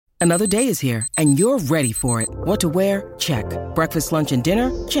Another day is here, and you're ready for it. What to wear? Check. Breakfast, lunch, and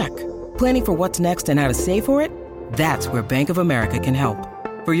dinner? Check. Planning for what's next and how to save for it? That's where Bank of America can help.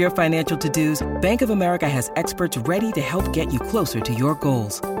 For your financial to-dos, Bank of America has experts ready to help get you closer to your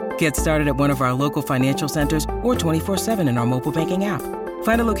goals. Get started at one of our local financial centers or 24/7 in our mobile banking app.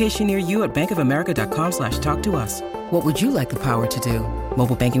 Find a location near you at bankofamerica.com/talktous. What would you like the power to do?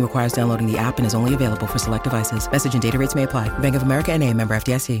 Mobile banking requires downloading the app and is only available for select devices. Message and data rates may apply. Bank of America N.A., member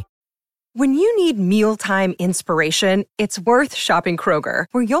FDIC. When you need mealtime inspiration, it's worth shopping Kroger,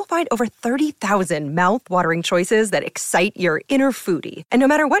 where you'll find over 30,000 mouth-watering choices that excite your inner foodie. And no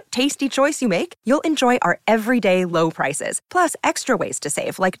matter what tasty choice you make, you'll enjoy our everyday low prices, plus extra ways to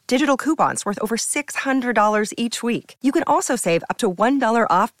save, like digital coupons worth over $600 each week. You can also save up to $1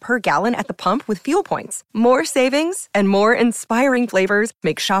 off per gallon at the pump with fuel points. More savings and more inspiring flavors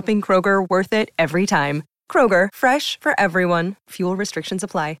make shopping Kroger worth it every time. Kroger, fresh for everyone. Fuel restrictions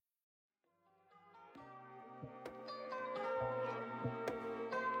apply.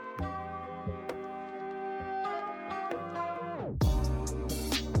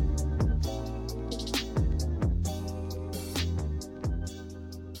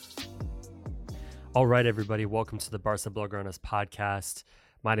 All right, everybody, welcome to the Barca Blaugranas podcast.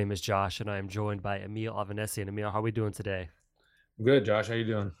 My name is Josh, and I am joined by Emil Avanesi. And Emil, how are we doing today? Good, Josh. How you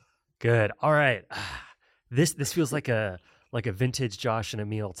doing? Good. All right. This feels like a vintage Josh and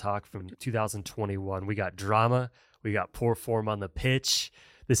Emil talk from 2021. We got drama. We got poor form on the pitch.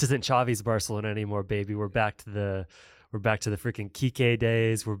 This isn't Xavi's Barcelona anymore, baby. We're back to the freaking Kike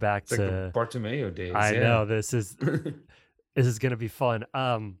days. We're back to the Bartomeu days. I know this is gonna be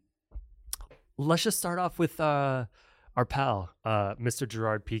fun. Let's just start off with our pal, Mr.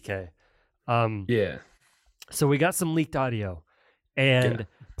 Gerard Piqué. Yeah. So we got some leaked audio, and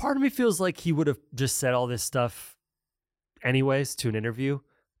part of me feels like he would have just said all this stuff anyways to an interview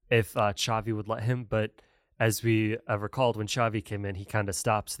if Xavi would let him. But as we recalled, when Xavi came in, he kind of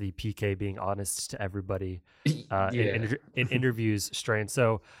stops the Piqué being honest to everybody in interviews strain.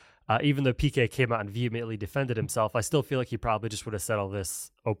 So even though Piqué came out and vehemently defended himself, I still feel like he probably just would have said all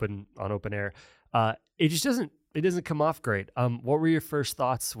this on open air. It just doesn't come off great. What were your first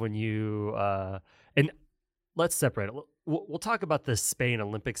thoughts when you and let's separate it. We'll talk about the Spain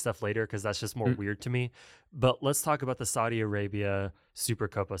Olympic stuff later because that's just more weird to me. But let's talk about the Saudi Arabia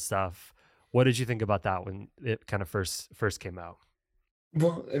Supercopa stuff. What did you think about that when it kind of first came out?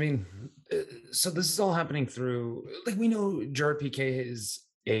 Well, I mean, so this is all happening through, we know Gerard Piqué is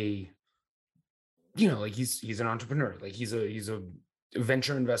he's an entrepreneur. Like he's a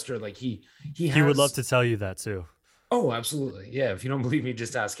venture investor. Like he would love to tell you that too. Oh, absolutely. Yeah. If you don't believe me,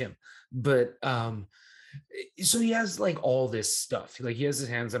 just ask him. But so he has like all this stuff. Like he has his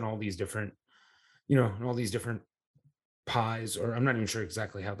hands on all these different, all these different pies, or I'm not even sure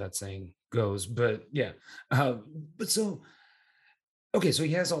exactly how that saying goes, but yeah. So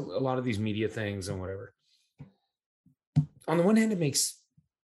he has a lot of these media things and whatever. On the one hand,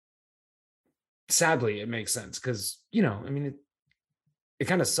 sadly, it makes sense because, it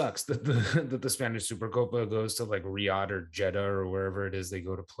kind of sucks that the Spanish Supercopa goes to like Riyadh or Jeddah or wherever it is they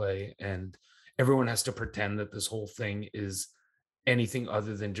go to play. And everyone has to pretend that this whole thing is anything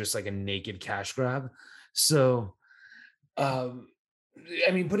other than just like a naked cash grab. So,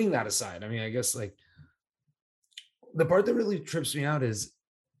 putting that aside, I guess like the part that really trips me out is,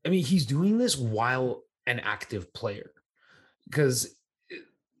 he's doing this while an active player. Because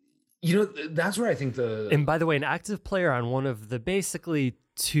that's where I think and by the way, an active player on one of the basically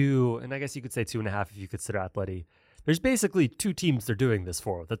two, and I guess you could say 2.5 if you consider Atleti. There's basically two teams they're doing this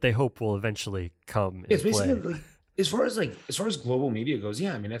for that they hope will eventually come. It's basically like, as far as global media goes,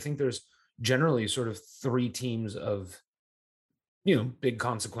 yeah. I think there's generally sort of three teams of big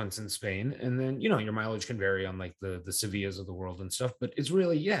consequence in Spain, and then your mileage can vary on like the Sevillas of the world and stuff. But it's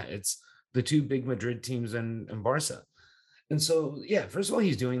really it's the two big Madrid teams and Barca. And so, first of all,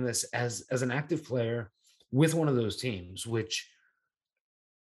 he's doing this as an active player with one of those teams, which,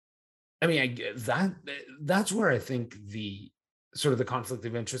 that's where I think the sort of the conflict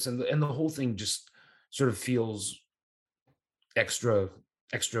of interest and the whole thing just sort of feels extra,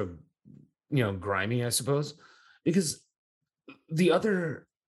 grimy, I suppose, because the other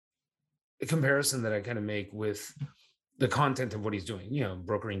comparison that I kind of make with the content of what he's doing,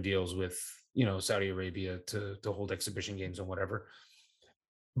 brokering deals with, Saudi Arabia to hold exhibition games and whatever.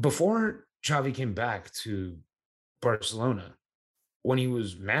 Before Xavi came back to Barcelona, when he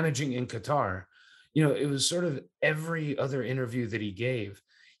was managing in Qatar, it was sort of every other interview that he gave,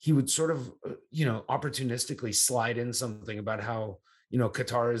 he would sort of, opportunistically slide in something about how,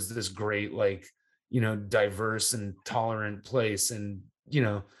 Qatar is this great, like, diverse and tolerant place. And,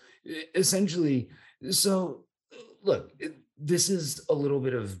 essentially. So look, this is a little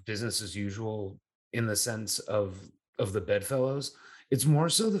bit of business as usual in the sense of the bedfellows. It's more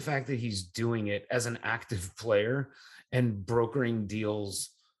so the fact that he's doing it as an active player and brokering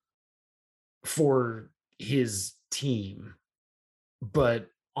deals for his team, but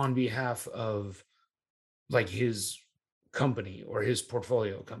on behalf of like his company or his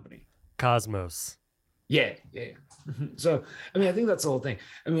portfolio company. Cosmos. Yeah. So, I mean, I think that's the whole thing.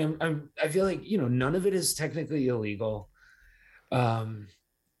 I mean, I feel like, none of it is technically illegal. That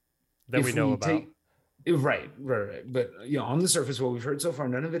we know about. Right. But on the surface, what we've heard so far,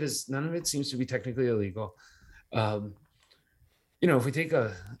 none of it seems to be technically illegal. If we take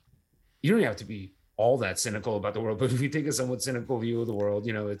you don't have to be all that cynical about the world, but if we take a somewhat cynical view of the world,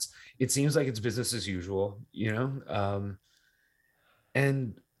 it seems like it's business as usual,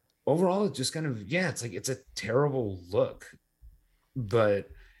 and overall it's just kind of, it's a terrible look. But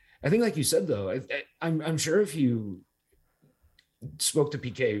I think, like you said, though, I'm sure if you spoke to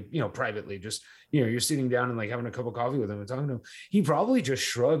PK, privately, just, you're sitting down and like having a cup of coffee with him and talking to him, he probably just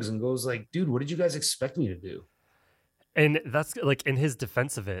shrugs and goes like, dude, what did you guys expect me to do? And that's like, in his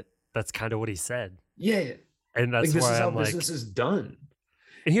defense of it, that's kind of what he said. Yeah. And that's this why is how I'm business is done.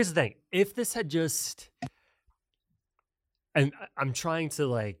 And here's the thing. If this had just, and I'm trying to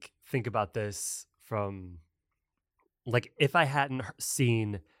like think about this from like, if I hadn't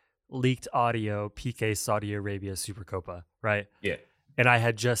seen leaked audio, PK Saudi Arabia Supercopa, right? Yeah. And I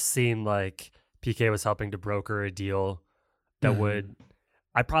had just seen like PK was helping to broker a deal that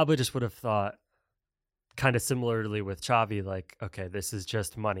I probably just would have thought kind of similarly with Xavi, like, okay, this is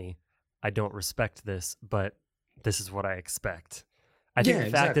just money. I don't respect this, but this is what I expect. I think the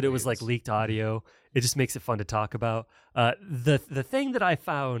fact that it was like leaked audio, it just makes it fun to talk about. The thing that I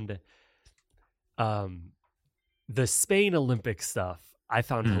found, the Spain Olympic stuff, I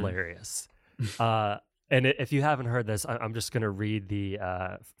found hilarious. And if you haven't heard this, I'm just going to read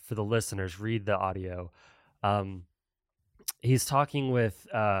for the listeners, read the audio. He's talking with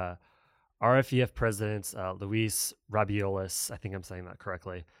RFEF president Luis Rubiales. I think I'm saying that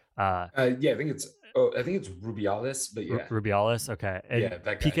correctly. I think it's Rubiales, but yeah. Rubiales, okay. And that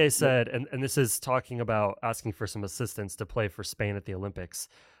guy. PK said, and this is talking about asking for some assistance to play for Spain at the Olympics.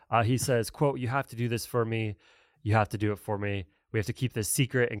 He says, quote, "You have to do this for me. You have to do it for me. We have to keep this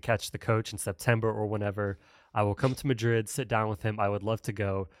secret and catch the coach in September or whenever. I will come to Madrid, sit down with him. I would love to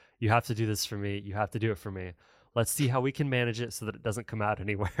go. You have to do this for me. You have to do it for me. Let's see how we can manage it so that it doesn't come out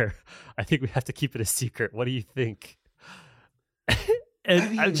anywhere. I think we have to keep it a secret. What do you think?"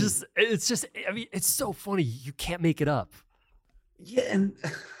 And it's so funny. You can't make it up. Yeah. And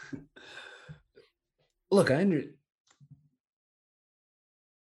look,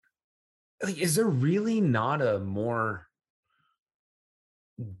 is there really not a more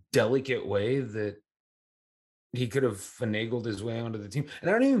delicate way that he could have finagled his way onto the team?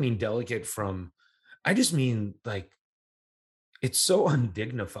 And I don't even mean delicate I just mean like, it's so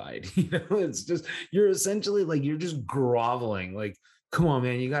undignified, it's just, you're essentially like, you're just groveling, like, come on,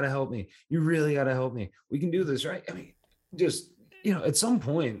 man, you got to help me. You really got to help me. We can do this, right? I mean, just, at some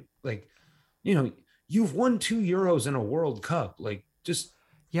point, like, you've won 2 Euros in a World Cup. Like, just,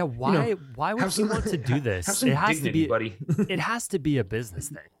 yeah. Why would you want to do this? It has to be, buddy. It has to be a business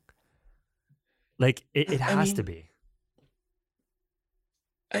thing. Like it has to be.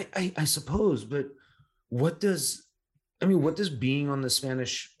 I suppose, but what does being on the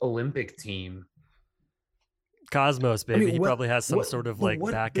Spanish Olympic team? Cosmos, baby. He probably has some sort of like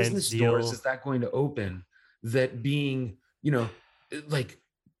back end deal. Doors is that going to open? That being, like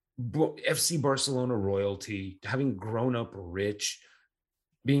FC Barcelona royalty, having grown up rich,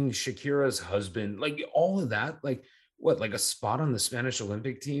 being Shakira's husband, like all of that, like what, like a spot on the Spanish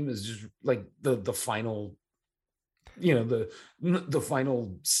Olympic team is just like the final, the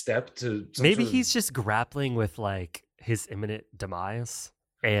final step to maybe he's just grappling with like his imminent demise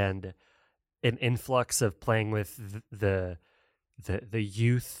and an influx of playing with the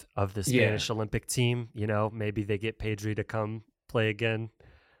youth of the Spanish Olympic team. Maybe they get Pedri to come play again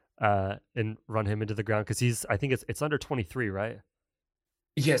and run him into the ground because I think it's under 23, right?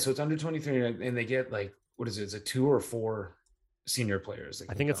 Yeah, so it's under 23, and they get like, what is it? Is it 2 or 4 senior players?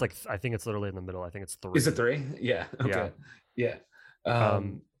 I think it's literally in the middle. I think it's 3. Is it 3? Yeah. Okay. Yeah.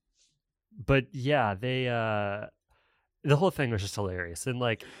 But yeah, they the whole thing was just hilarious. And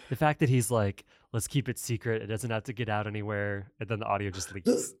like the fact that he's like, let's keep it secret. It doesn't have to get out anywhere. And then the audio just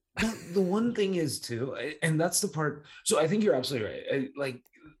leaks. The one thing is too, and that's the part. So I think you're absolutely right. Like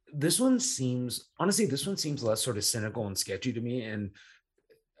this one seems less sort of cynical and sketchy to me. And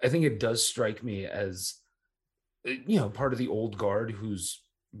I think it does strike me as, part of the old guard who's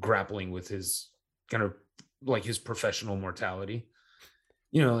grappling with his kind of like his professional mortality.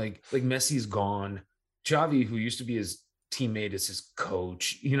 You know, like Messi's gone. Xavi, who used to be his teammate, is his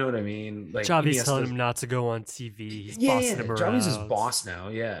coach. You know what I mean? Like Xavi's telling him not to go on TV. He's bossing him around. Xavi's his boss now.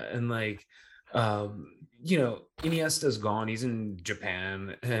 Yeah, and like, you know, Iniesta's gone. He's in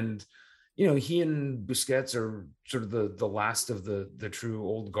Japan, and you know, he and Busquets are sort of the last of the true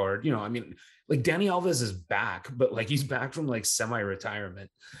old guard. You know, I mean, like Dani Alves is back, but like he's back from like semi-retirement.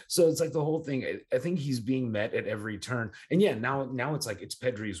 So it's like the whole thing. I think he's being met at every turn. And yeah, now it's like it's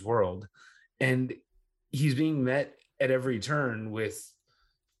Pedri's world, and he's being met at every turn with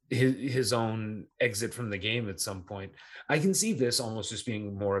his own exit from the game at some point. I can see this almost just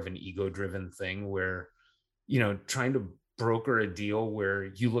being more of an ego-driven thing where, you know, trying to broker a deal where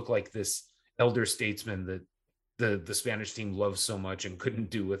you look like this elder statesman that the Spanish team loves so much and couldn't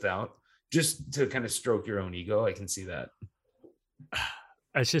do without, just to kind of stroke your own ego. I can see that.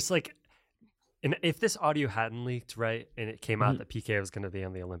 It's just like, and if this audio hadn't leaked, right, and it came out that PK was going to be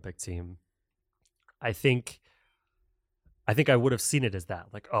on the Olympic team, I think I would have seen it as that,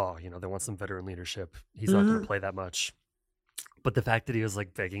 like, oh, you know, they want some veteran leadership. He's not going to play that much. But the fact that he was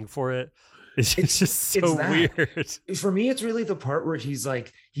like begging for it, it's just so weird. For me, it's really the part where he's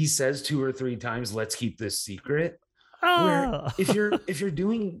like, he says 2 or 3 times, "Let's keep this secret." Where if you're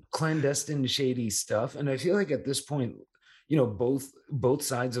doing clandestine, shady stuff, and I feel like at this point, you know, both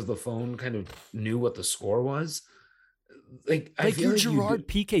sides of the phone kind of knew what the score was. Like I feel you're like Gerard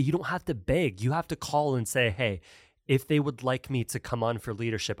Piqué, you don't have to beg. You have to call and say, "Hey, if they would like me to come on for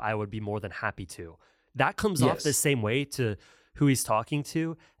leadership, I would be more than happy to." That comes off the same way to who he's talking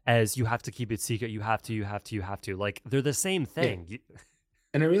to as you have to keep it secret. You have to. Like, they're the same thing. Yeah.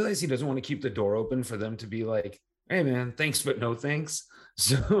 And I realize he doesn't want to keep the door open for them to be like, "Hey man, thanks, but no thanks."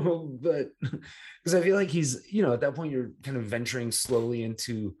 So, but because I feel like he's, you know, at that point you're kind of venturing slowly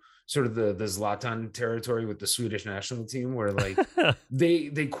into sort of the Zlatan territory with the Swedish national team, where like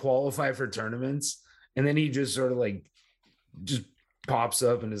they qualify for tournaments, and then he just sort of like just pops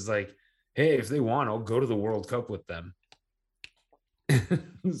up and is like, "Hey, if they want, I'll go to the World Cup with them."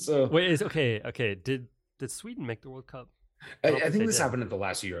 So wait, okay. Did Sweden make the World Cup? I think this happened at the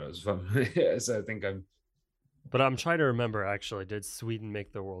last Euros. So I think But I'm trying to remember, actually, did Sweden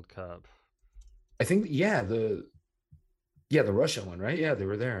make the World Cup? I think, the Russia one, right? Yeah, they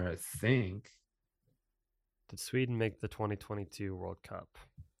were there, I think. Did Sweden make the 2022 World Cup?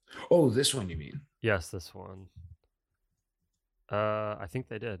 Oh, this one you mean? Yes, this one. I think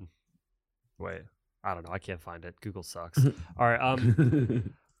they did. Wait, I don't know. I can't find it. Google sucks. All right.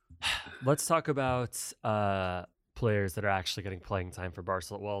 Let's talk about players that are actually getting playing time for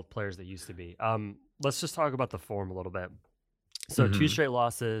Barcelona. Well, players that used to be. Let's just talk about the form a little bit. So 2 straight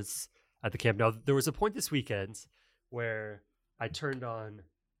losses at the Camp Nou. There was a point this weekend where I turned on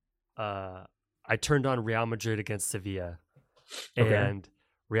Real Madrid against Sevilla, and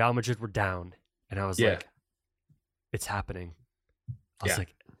Real Madrid were down, and I was like, it's happening. I was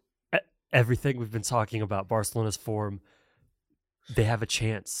like, everything we've been talking about, Barcelona's form, they have a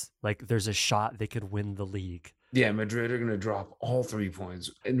chance. Like, there's a shot they could win the league. Yeah, Madrid are going to drop all 3 points.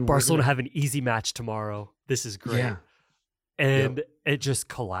 And Barcelona have an easy match tomorrow. This is great. Yeah. And it just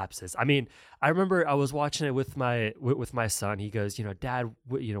collapses. I mean, I remember I was watching it with my son. He goes, you know, "Dad,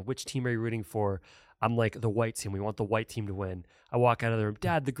 which team are you rooting for?" I'm like, "The white team. We want the white team to win." I walk out of the room.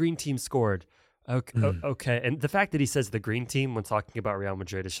 "Dad, the green team scored." Okay. And the fact that he says the green team when talking about Real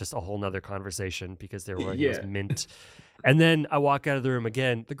Madrid is just a whole nother conversation because they're wearing those mint. And then I walk out of the room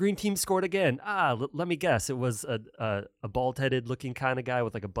again. The green team scored again. Let me guess. It was a bald-headed looking kind of guy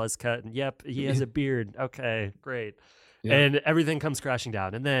with like a buzz cut. And yep, he has a beard. Okay, great. Yeah. And everything comes crashing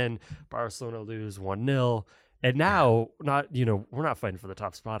down. And then Barcelona lose 1-0. And now we're not fighting for the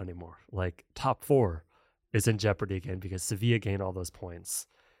top spot anymore. Like, top 4 is in jeopardy again because Sevilla gained all those points.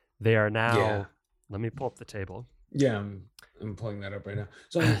 They are now, let me pull up the table. Yeah, I'm pulling that up right now.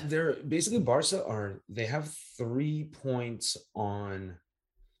 So they're basically Barca they have 3 points on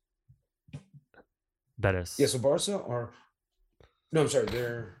Betis. Yeah, so Barca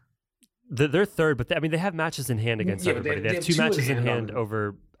they're third, but they have matches in hand against everybody. They have 2 matches in hand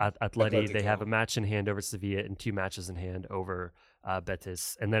over Atleti. They have a match in hand over Sevilla and 2 matches in hand over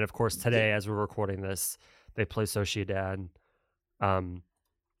Betis. And then, of course, today, as we're recording this, they play Sociedad.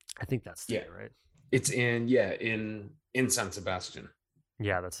 I think that's today, right? It's in San Sebastian.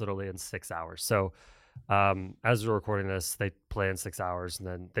 Yeah, that's literally in 6 hours. So as we're recording this, they play in 6 hours, and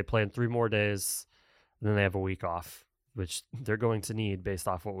then they play in 3 more days, and then they have a week off, which they're going to need based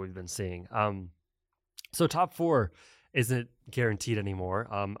off what we've been seeing. So top 4 isn't guaranteed anymore.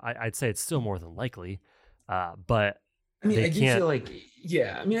 I'd say it's still more than likely, but I mean, they I do can't. feel like,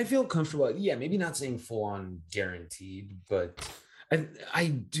 yeah, I mean, I feel comfortable. Yeah, maybe not saying full on guaranteed, but I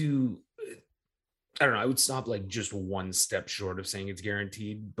do. I don't know. I would stop like just one step short of saying it's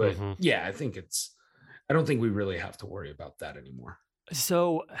guaranteed. But Mhm. yeah, I don't think we really have to worry about that anymore.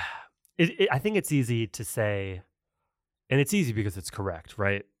 So I think it's easy to say, and it's easy because it's correct,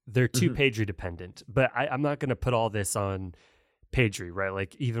 right? They're too Mhm. Pedri dependent, but I'm not going to put all this on Pedri, right?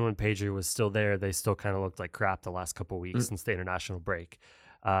 Like even when Pedri was still there, they still kind of looked like crap the last couple of weeks Mm. since the international break.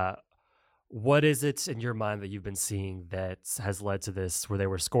 Uh, what is it in your mind that you've been seeing that has led to this, where they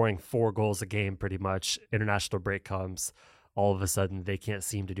were scoring 4 goals a game pretty much? International break comes, all of a sudden they can't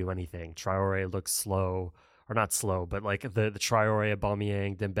seem to do anything. Traore looks slow, or not slow, but like the Traore,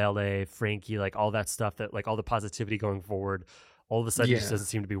 Aubameyang, Dembele, Frankie, like all that stuff, that like all the positivity going forward, all of a sudden just Yeah. doesn't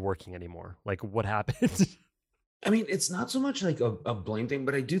seem to be working anymore. Like what happened? I mean, it's not so much like a blame thing,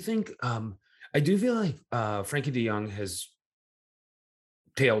 but I do think I do feel like Frankie De Jong has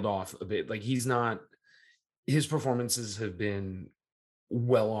tailed off a bit. Like he's not his performances have been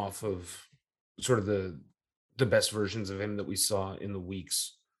well off of sort of the best versions of him that we saw in the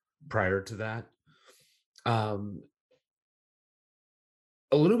weeks prior to that. Um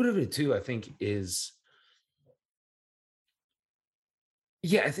a little bit of it too, I think, is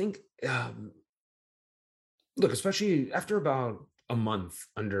yeah, I think look, especially after about a month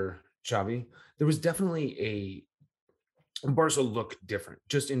under Xavi, there was definitely a Barca looked different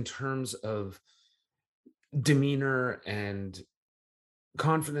just in terms of demeanor and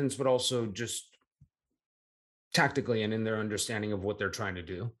confidence, but also just tactically and in their understanding of what they're trying to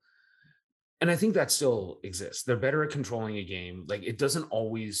do. And I think that still exists. They're better at controlling a game. Like it doesn't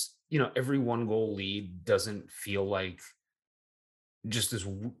always, every one goal lead doesn't feel like just this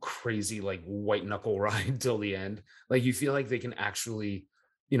crazy like white knuckle ride till the end. Like you feel like they can actually,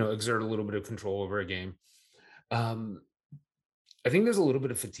 exert a little bit of control over a game. Um, I think there's a little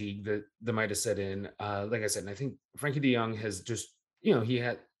bit of fatigue that might have set in. Like I said, and I think Frankie De Jong has just, he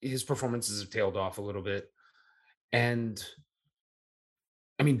had his performances have tailed off a little bit. And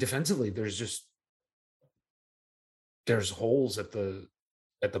I mean, defensively, there's holes at the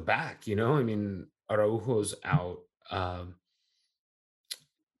back, I mean, Araujo's out.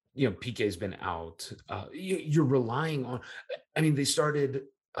 PK's been out. You're relying on, I mean, they started,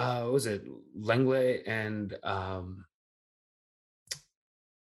 what was it Lenglet and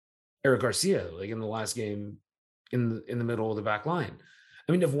Eric Garcia, like in the last game in the middle of the back line.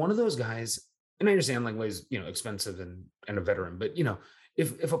 I mean, if one of those guys, and I understand Lenglet's, expensive and a veteran, but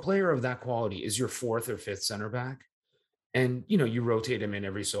if a player of that quality is your fourth or fifth center back, and you rotate him in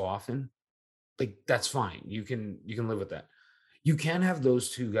every so often, like that's fine. You can live with that. You can have those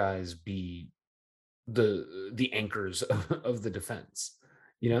two guys be the anchors of the defense,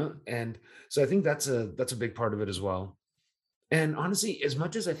 and so I think that's a big part of it as well. And honestly, as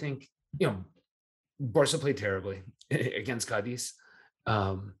much as I think, Barca played terribly against Cadiz,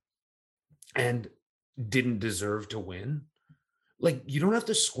 um, and didn't deserve to win, like you don't have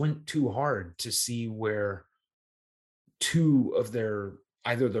to squint too hard to see where two of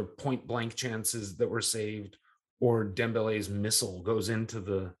either their point blank chances that were saved or Dembele's missile goes into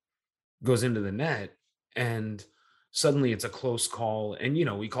the net, and suddenly it's a close call. And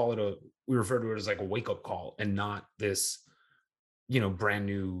we refer to it as like a wake up call and not this brand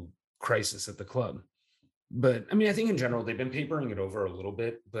new crisis at the club. But I mean, I think in general they've been papering it over a little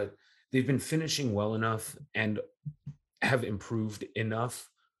bit, but they've been finishing well enough and have improved enough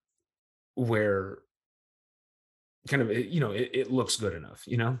where kind of it looks good enough.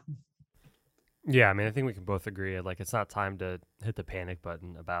 Yeah, I mean, I think we can both agree. Like, it's not time to hit the panic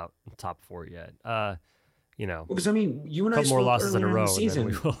button about top 4 yet. Because I mean, you and I couple more spoke losses in a earlier row, the and then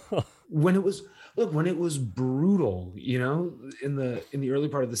we season will. when it was brutal, in the early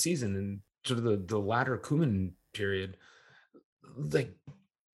part of the season and sort of the latter Koeman period, like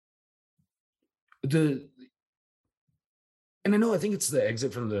and I think it's the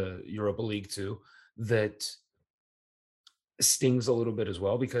exit from the Europa League too that stings a little bit as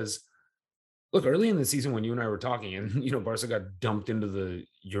well, because look, early in the season when you and I were talking and Barca got dumped into the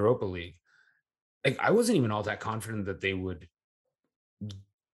Europa League, like I wasn't even all that confident that they would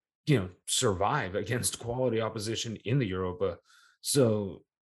survive against quality opposition in the Europa. So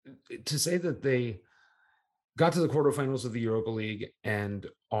to say that they got to the quarterfinals of the Europa League and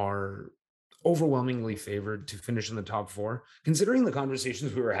are overwhelmingly favored to finish in the top 4, considering the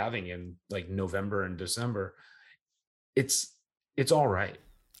conversations we were having in like November and December, it's all right.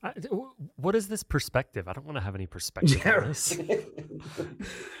 What is this perspective? I don't want to have any perspective on this.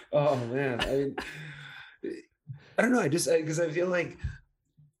 Oh man, I don't know. Because I feel like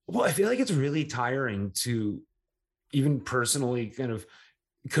it's really tiring to even personally kind of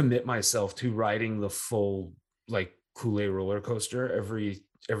commit myself to riding the full like Kool-Aid roller coaster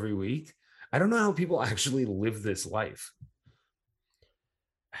every week. I don't know how people actually live this life.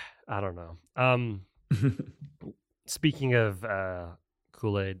 I don't know. Speaking of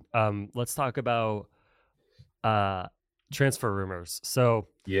Kool-Aid, let's talk about transfer rumors. So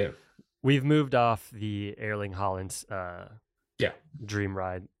yeah, we've moved off the Erling Haaland dream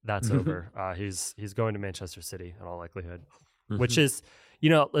ride. That's over. He's going to Manchester City in all likelihood, which is,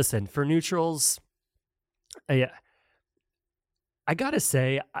 listen, for neutrals, I gotta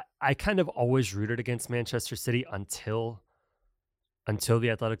say, I kind of always rooted against Manchester City until the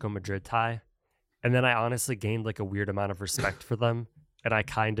Atletico Madrid tie. And then I honestly gained like a weird amount of respect for them. And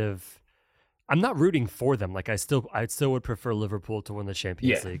I'm not rooting for them. Like I still would prefer Liverpool to win the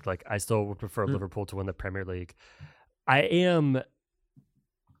Champions League. Like I still would prefer Liverpool to win the Premier League. I am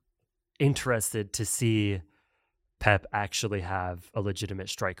interested to see Pep actually have a legitimate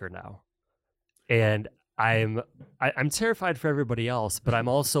striker now. And I'm terrified for everybody else, but I'm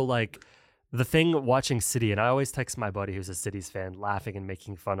also like the thing watching City, and I always text my buddy who's a City's fan laughing and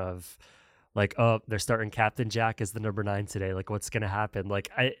making fun of like, oh, they're starting Captain Jack as the number 9 today. Like, what's going to happen? Like,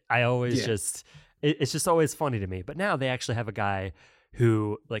 I always it's just always funny to me. But now they actually have a guy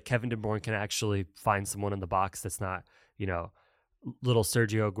who, like Kevin De Bruyne, can actually find someone in the box that's not, little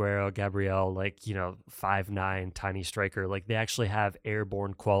Sergio Aguero, Gabriel, like, 5'9", tiny striker. Like, they actually have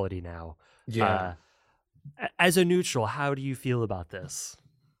airborne quality now. Yeah. As a neutral, how do you feel about this?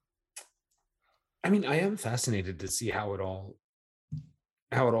 I mean, I am fascinated to see how it all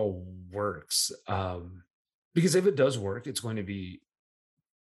works, because if it does work, it's going to be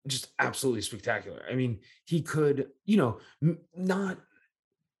just absolutely spectacular. I mean, he could, not.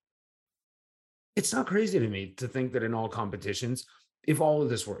 It's not crazy to me to think that in all competitions, if all of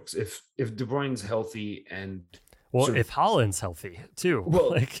this works, if De Bruyne's healthy and if Haaland's healthy too,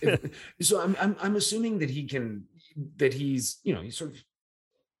 well, so I'm assuming that he's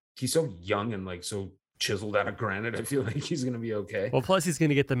he's so young and like so chiseled out of granite. I feel like he's going to be okay. Well, plus he's going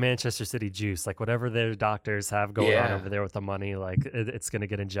to get the Manchester City juice, like whatever their doctors have going on over there with the money, like it's going to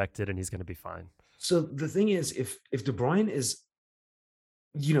get injected and he's going to be fine. So the thing is, if De Bruyne is,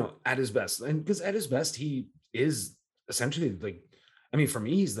 at his best, and because at his best, he is essentially like, I mean, for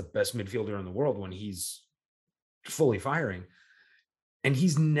me, he's the best midfielder in the world when he's fully firing. And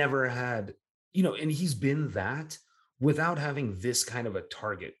he's never had, and he's been that without having this kind of a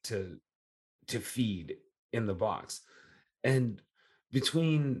target to feed in the box. And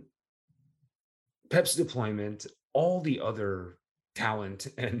between Pep's deployment, all the other talent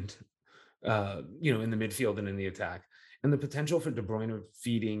and, in the midfield and in the attack, and the potential for De Bruyne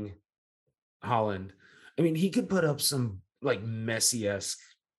feeding Haaland, I mean, he could put up some like Messi-esque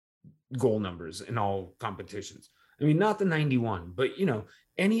goal numbers in all competitions. I mean, not the 91, but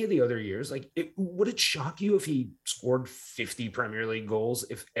any of the other years, like would it shock you if he scored 50 Premier League goals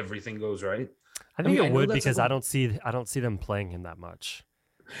if everything goes right? I think it would, because I don't see them playing him that much.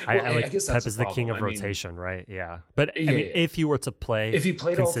 Well, I guess Pep is the king of rotation, right? Yeah. But I mean, if he were to play, if he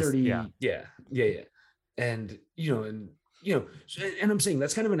played all 30, yeah. And I'm saying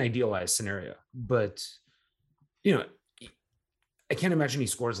that's kind of an idealized scenario, but I can't imagine he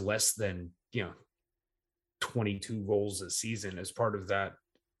scores less than 22 goals a season as part of that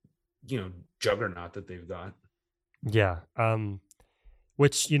juggernaut that they've got. Yeah.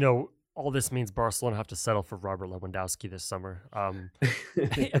 Which all this means Barcelona have to settle for Robert Lewandowski this summer.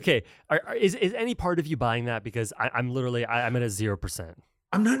 Okay, is any part of you buying that? Because I'm at a 0%.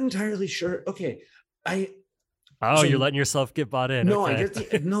 I'm not entirely sure. Okay, you're letting yourself get bought in. No,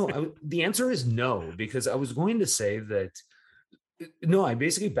 okay. The answer is no, because I was going to say that. No, I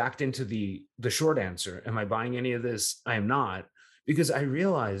basically backed into the short answer. Am I buying any of this? I am not, because I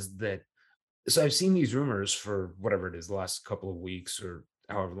realized that. So I've seen these rumors for whatever it is, the last couple of weeks or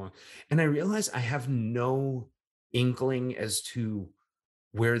however long, and I realized I have no inkling as to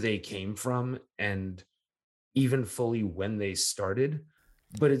where they came from and even fully when they started.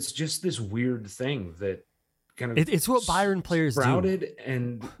 But it's just this weird thing that kind of it's what Bayern players sprouted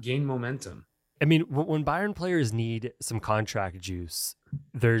and gained momentum. I mean, when Bayern players need some contract juice,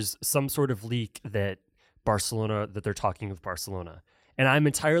 there's some sort of leak that they're talking with Barcelona. And I'm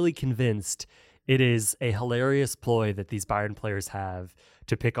entirely convinced it is a hilarious ploy that these Bayern players have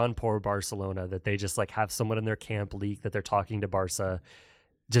to pick on poor Barcelona, that they just like have someone in their camp leak that they're talking to Barca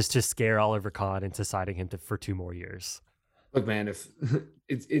just to scare Oliver Kahn into signing him for 2 more years. Look, man, if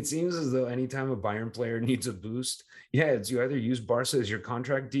it seems as though anytime a Bayern player needs a boost, it's you either use Barca as your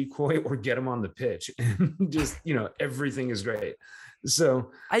contract decoy or get him on the pitch, and just everything is great.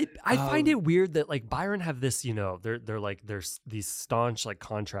 So I find it weird that like Bayern have this, they're like there's these staunch like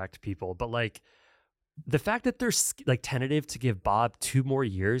contract people, but like the fact that they're like tentative to give Bob 2 more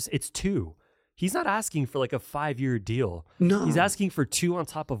years, it's 2. He's not asking for like a 5-year deal. No, he's asking for 2 on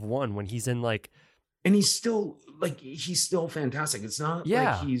top of 1 when he's in like, and he's still fantastic. It's not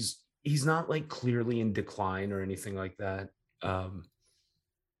like he's not like clearly in decline or anything like that.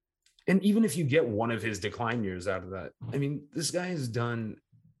 And even if you get one of his decline years out of that, I mean, this guy has done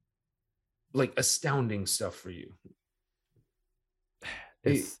like astounding stuff for you.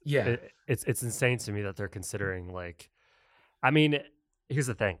 It's insane to me that they're considering like, I mean, here's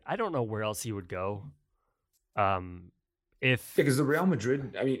the thing. I don't know where else he would go. Because the Real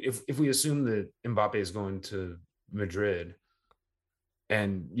Madrid, I mean, if we assume that Mbappe is going to Madrid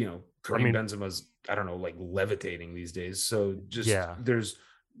and, Karim Benzema's, I don't know, like levitating these days. So just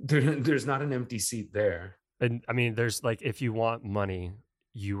there's not an empty seat there. And I mean, there's like, if you want money,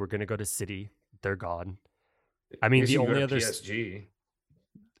 you were going to go to City. They're gone. I mean, the only other PSG.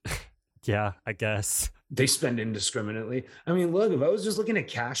 Yeah, I guess. They spend indiscriminately. I mean, look, if I was just looking to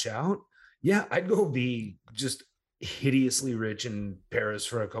cash out, yeah, I'd go be just hideously rich in Paris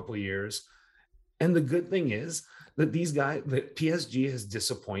for a couple of years. And the good thing is that that PSG has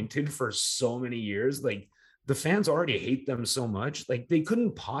disappointed for so many years. Like the fans already hate them so much. Like they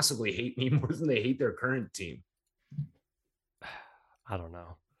couldn't possibly hate me more than they hate their current team. I don't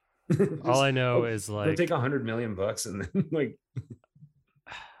know. All I know is like they'll take $100 million and then like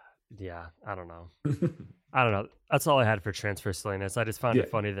yeah, I don't know. I don't know. That's all I had for transfer Salinas. I just found it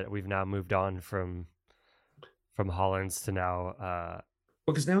funny that we've now moved on from Hollands to now.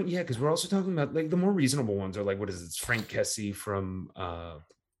 Because now, because we're also talking about like the more reasonable ones are like, what is it? It's Frank Kessie from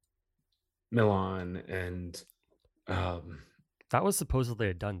Milan, and that was supposedly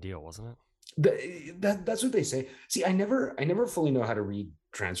a done deal, wasn't it? That's what they say. See, I never fully know how to read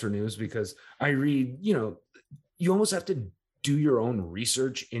transfer news because I read, you almost have to do your own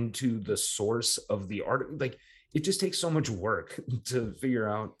research into the source of the art. Like it just takes so much work to figure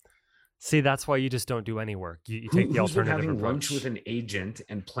out. See, that's why you just don't do any work. You take the alternative having approach. Lunch with an agent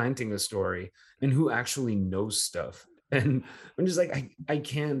and planting a story, and who actually knows stuff. And I'm just like, I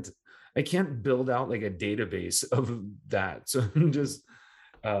can't build out like a database of that. So I'm just,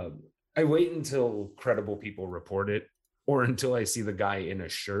 I wait until credible people report it, or until I see the guy in a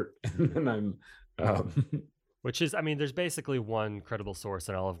shirt, and then I'm. Which is, I mean, there's basically one credible source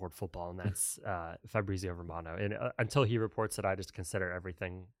in all of world football, and that's Fabrizio Romano. And until he reports it, I just consider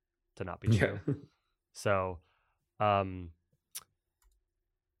everything to not be true. Yeah. So, and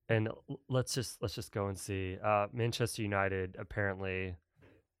let's just go and see. Manchester United apparently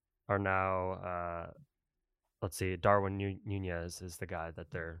are now. Let's see. Darwin Nunez is the guy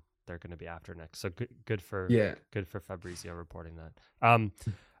that they're going to be after next. So good for Fabrizio reporting that.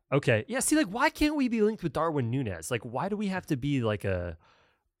 Okay. Yeah. See, like, why can't we be linked with Darwin Nunez? Like, why do we have to be like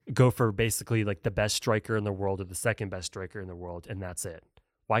go for basically like the best striker in the world or the second best striker in the world, and that's it?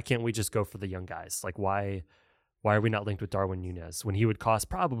 Why can't we just go for the young guys? Like, why are we not linked with Darwin Nunez when he would cost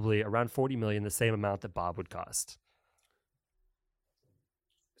probably around 40 million, the same amount that Bob would cost?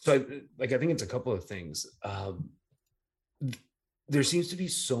 So, I think it's a couple of things. There seems to be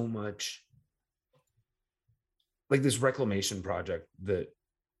so much like this reclamation project that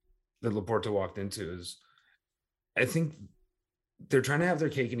Laporta walked into is, I think they're trying to have their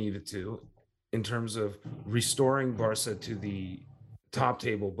cake and eat it too, in terms of restoring Barca to the top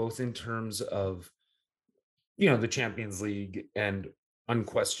table, both in terms of, the Champions League and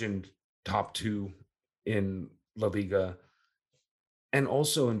unquestioned top 2 in La Liga, and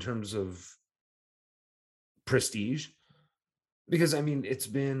also in terms of prestige. Because, I mean, it's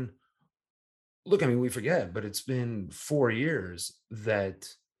been, we forget, but it's been 4 years that,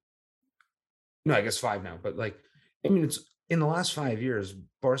 no, I guess 5 now, but like, I mean, it's in the last 5 years,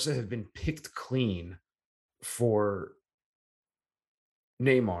 Barca have been picked clean for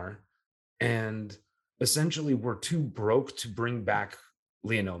Neymar, and essentially were too broke to bring back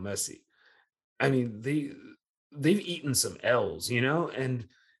Lionel Messi. I mean, they've eaten some L's, and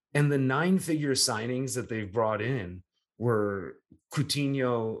the 9-figure signings that they've brought in were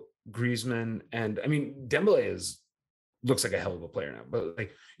Coutinho, Griezmann, and I mean, Dembele looks like a hell of a player now, but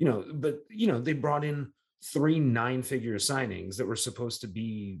they brought in 3 9-figure signings that were supposed to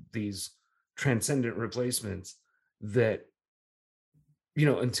be these transcendent replacements that,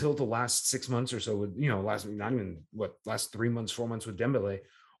 until the last 6 months or so with, last 3 months, 4 months with Dembele,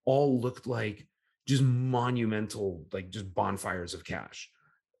 all looked like just monumental, like just bonfires of cash.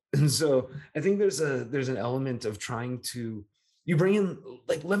 And so I think there's an element of trying to, you bring in,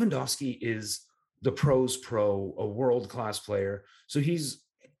 like, Lewandowski is the pros pro, a world-class player. So he's,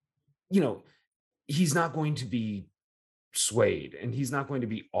 you know, he's not going to be swayed, and he's not going to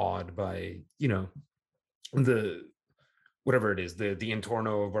be awed by, you know, the whatever it is, the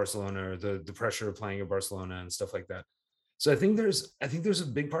entorno of Barcelona, or the pressure of playing at Barcelona and stuff like that. So I think there's a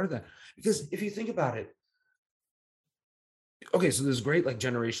big part of that, because if you think about it, okay, so this great like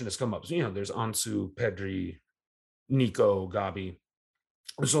generation has come up. So, you know, there's Ansu, Pedri, Nico, Gabi.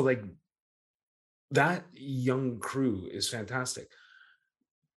 So like that young crew is fantastic.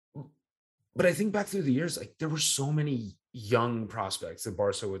 But I think back through the years, like there were so many young prospects that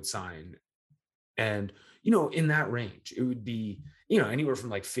Barca would sign. And, you know, in that range, it would be, you know, anywhere from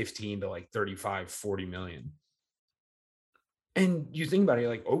like 15 to like 35, 40 million. And you think about it, you're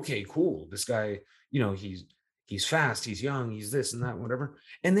like, okay, cool. This guy, you know, he's fast, he's young, he's this and that, whatever.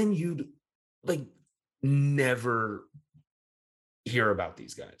 And then you'd like never hear about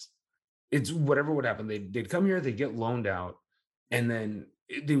these guys. It's whatever would happen. They'd come here, they'd get loaned out, and then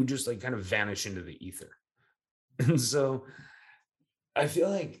they would just like kind of vanish into the ether. And so I feel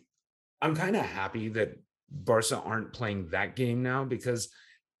like I'm kind of happy that Barca aren't playing that game now, because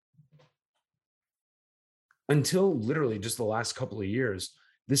until literally just the last couple of years,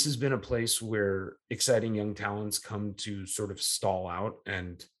 this has been a place where exciting young talents come to sort of stall out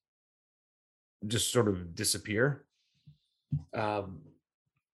and just sort of disappear. I'm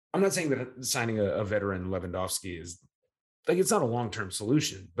not saying that signing a veteran Lewandowski is like, it's not a long-term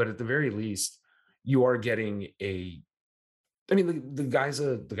solution, but at the very least, you are getting I mean, the guy's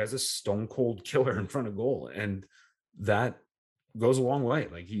a stone cold killer in front of goal, and that goes a long way.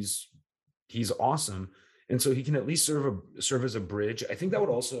 Like he's awesome, and so he can at least serve as a bridge. I think that would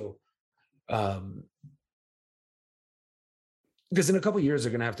also, because in a couple of years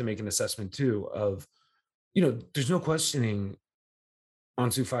they're going to have to make an assessment too of, you know, there's no questioning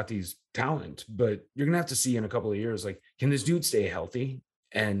Ansu Fati's talent, but you're going to have to see in a couple of years, like, can this dude stay healthy?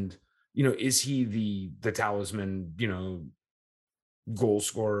 And, you know, is he the talisman, you know, goal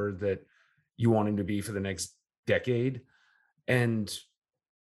scorer that you want him to be for the next decade? And,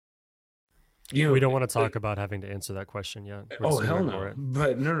 you know, we don't want to talk about having to answer that question yet. Oh, hell no.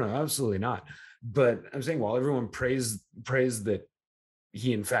 But no, absolutely not. But I'm saying, while everyone prays that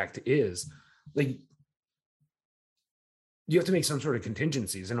he in fact is, like, you have to make some sort of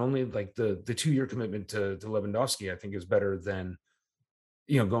contingencies, and only like the 2-year commitment to Lewandowski, I think, is better than,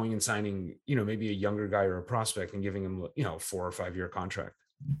 you know, going and signing, you know, maybe a younger guy or a prospect and giving him, you know, 4 or 5 year contract.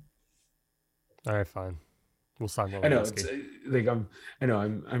 All right, fine. We'll sign Lewandowski. I know, it's like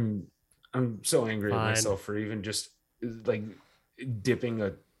I'm so angry at myself for even just like dipping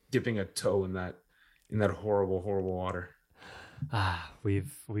a toe in that horrible water.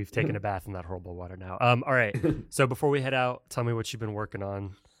 We've taken a bath in that horrible water now. All right. So before we head out, tell me what you've been working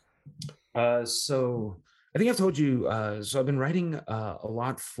on. So I think I've told you. So I've been writing a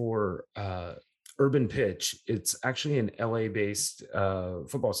lot for Urban Pitch. It's actually an LA-based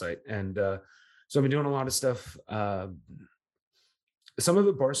football site, and so I've been doing a lot of stuff. Some of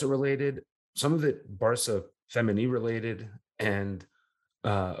it Barca related, some of it Barca Femení related, and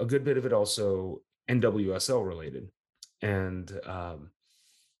a good bit of it also NWSL related. And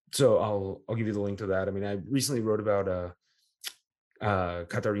so I'll give you the link to that. I mean, I recently wrote about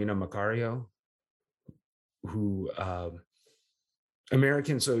Catarina Macario, who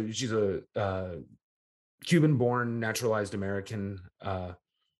American. So she's a Cuban-born naturalized American.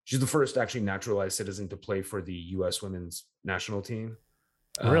 She's the first actually naturalized citizen to play for the U.S. women's national team.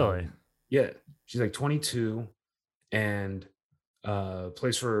 Really? Yeah, she's like 22 and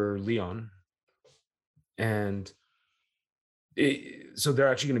plays for Lyon. And so they're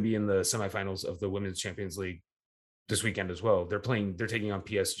actually going to be in the semifinals of the Women's Champions League this weekend as well. They're taking on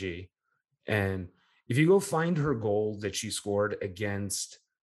PSG. And if you go find her goal that she scored against,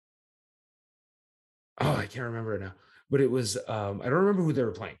 I can't remember it now, but it was, I don't remember who they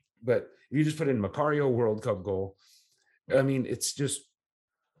were playing, but if you just put in Macario World Cup goal, I mean, it's just,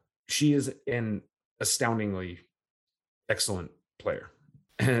 she is an astoundingly excellent player.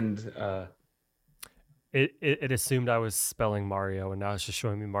 And, It assumed I was spelling Mario, and now it's just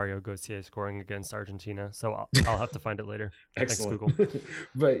showing me Mario Gauthier scoring against Argentina. So I'll have to find it later. Excellent. Thanks, Google.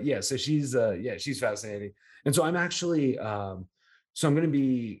 But yeah, so she's fascinating. And so I'm actually so I'm going to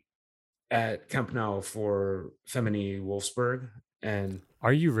be at Camp Nou for Femení Wolfsburg. And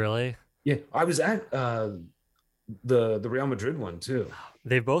are you really? Yeah, I was at the Real Madrid one too.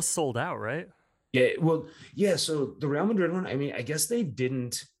 They both sold out, right? Yeah, well, yeah. So the Real Madrid one, I mean, I guess they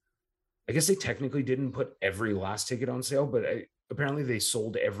technically didn't put every last ticket on sale, but apparently they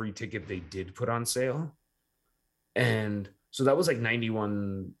sold every ticket they did put on sale. And so that was like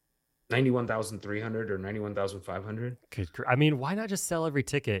 91 91,300 or 91,500. I mean, why not just sell every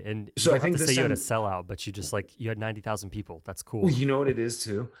ticket? And So you I don't have think to this say you had a time, sellout, but you just like you had 90,000 people. That's cool. well, you know what it is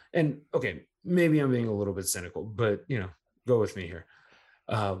too. And okay, maybe I'm being a little bit cynical, but go with me here.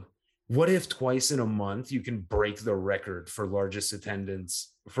 Um, what if twice in a month you can break the record for largest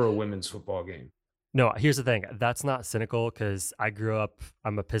attendance for a women's football game? No, here's the thing. That's not cynical because I grew up.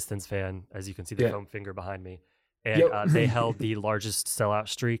 I'm a Pistons fan, as you can see the Yeah. foam finger behind me, and Yep. they held the largest sellout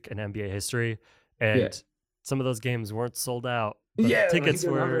streak in NBA history. And Yeah. some of those games weren't sold out, but Yeah, the like, tickets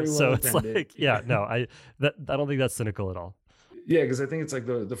they're not were. very So well it's attended. like, yeah, no, I don't think that's cynical at all. Yeah, because I think it's like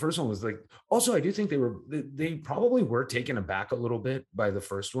the first one was like. Also, I do think they probably were taken aback a little bit by the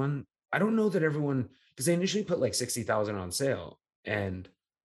first one. I don't know that everyone, because they initially put like 60,000 on sale, and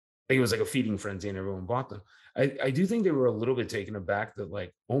I think it was like a feeding frenzy, and everyone bought them. I do think they were a little bit taken aback that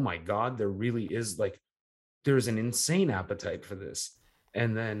like, oh my god, there really is like there's an insane appetite for this,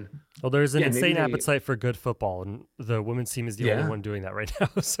 and then Well, there's an yeah, maybe insane they, appetite for good football, and the women's team is the only yeah, one doing that right now.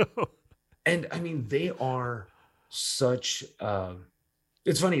 So and I mean they are such.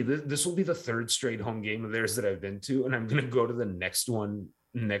 It's funny. This will be the third straight home game of theirs that I've been to, and I'm gonna go to the next one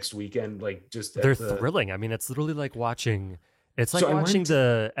next weekend. Like just they're at the. thrilling. I mean, it's literally like watching. It's like So I watching went.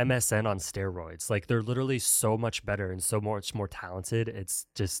 the MSN on steroids. Like they're literally so much better and so much more talented. It's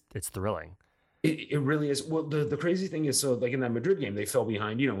thrilling. It really is. Well, the crazy thing is, so like in that Madrid game, they fell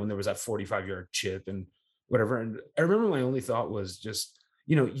behind. When there was that 45-yard chip and whatever. And I remember my only thought was just,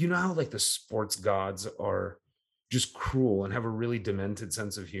 how like the sports gods are just cruel and have a really demented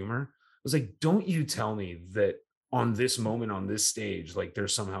sense of humor. I was like, don't you tell me that on this moment on this stage, like they're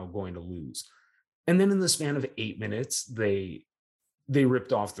somehow going to lose. And then in the span of 8 minutes, they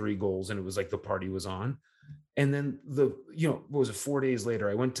ripped off 3 goals, and it was like the party was on. And then what was it? 4 days later,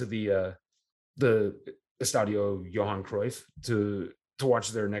 I went to the Estadio Johan Cruyff to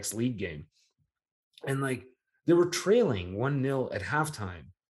watch their next league game, and like they were trailing 1-0 at halftime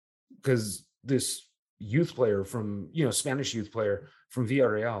because this youth player from Spanish youth player from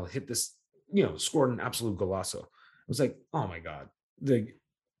Villarreal hit this, scored an absolute golazo. I was like, oh my god, the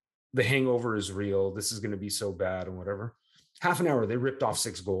hangover is real. This is going to be so bad and whatever. Half an hour, they ripped off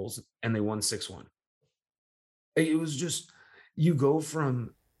 6 goals and they won 6-1. It was just, you go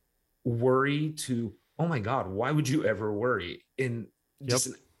from worry to, oh my god, why would you ever worry in just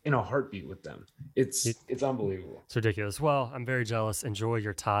in a heartbeat with them? It's unbelievable. It's ridiculous. Well, I'm very jealous. Enjoy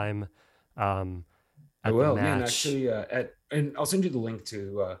your time. I will, man. Actually, and I'll send you the link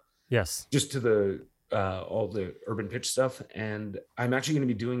to yes, just to the all the Urban Pitch stuff, and I'm actually going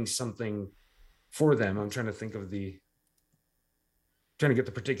to be doing something for them. I'm trying to get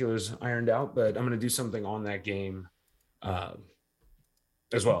the particulars ironed out, but I'm going to do something on that game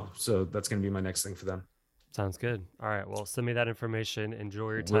as well. So that's going to be my next thing for them. Sounds good. All right. Well, send me that information.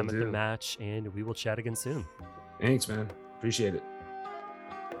 Enjoy your time at the match, and we will chat again soon. Thanks, man. Appreciate it.